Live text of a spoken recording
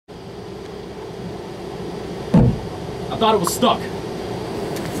thought it was stuck.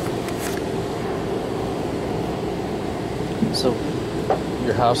 So,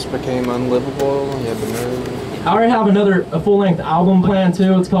 your house became unlivable, you had to move? I already have a full-length album planned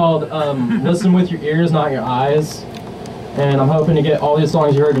too. It's called Listen With Your Ears, Not Your Eyes. And I'm hoping to get all these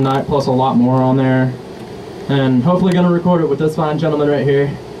songs you heard tonight, plus a lot more on there. And hopefully gonna record it with this fine gentleman right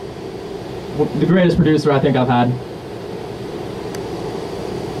here. The greatest producer I think I've had.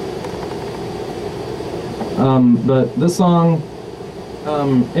 But this song,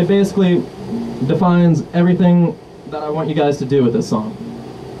 it basically defines everything that I want you guys to do with this song.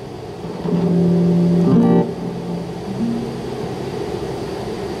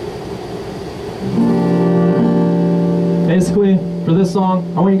 Basically, for this song,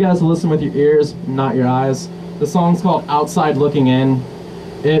 I want you guys to listen with your ears, not your eyes. The song's called Outside Looking In.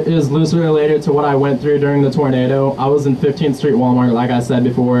 It is loosely related to what I went through during the tornado. I was in 15th Street Walmart, like I said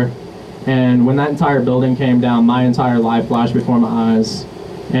before, and when that entire building came down, my entire life flashed before my eyes.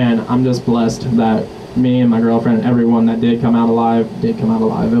 And I'm just blessed that me and my girlfriend and everyone that did come out alive, did come out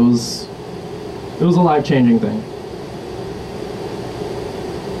alive. It was a life-changing thing.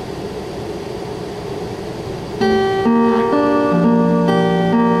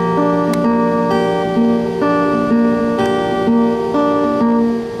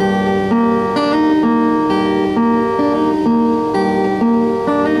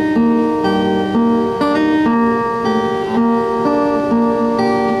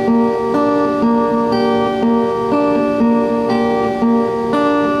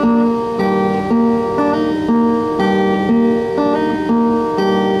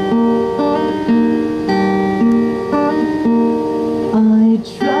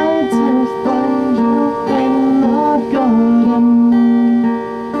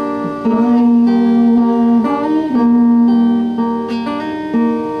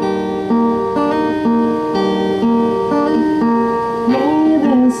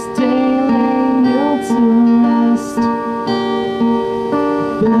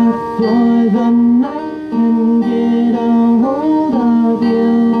 Before the night can get a hold of you,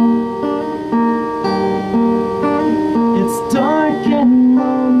 it's dark and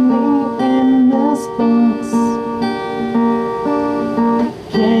lonely in this box.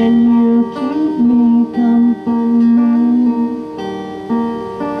 Can you keep me company?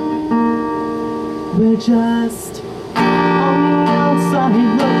 We're just on the outside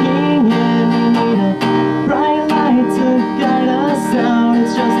looking in. We need a bright light to guide us out.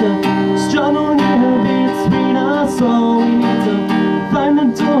 It's just a struggle here between us all. We need to find the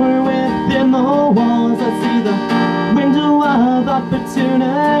door within the walls. Let's see the window of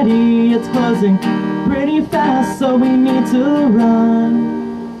opportunity. It's closing pretty fast, so we need to run.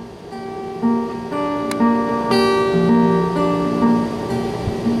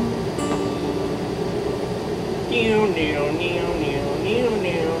 There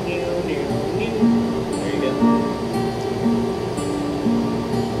you go.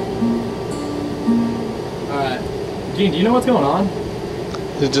 Alright. Gene, do you know what's going on?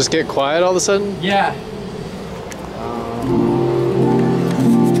 Did it just get quiet all of a sudden? Yeah.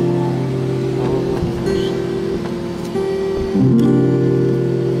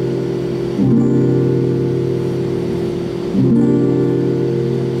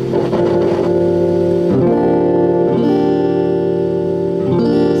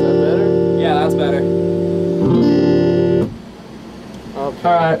 Is that better? Yeah, that's better. Okay.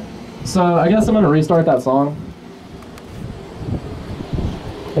 Alright. So I guess I'm gonna restart that song.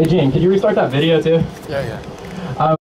 Hey Gene, could you restart that video too? Yeah, yeah.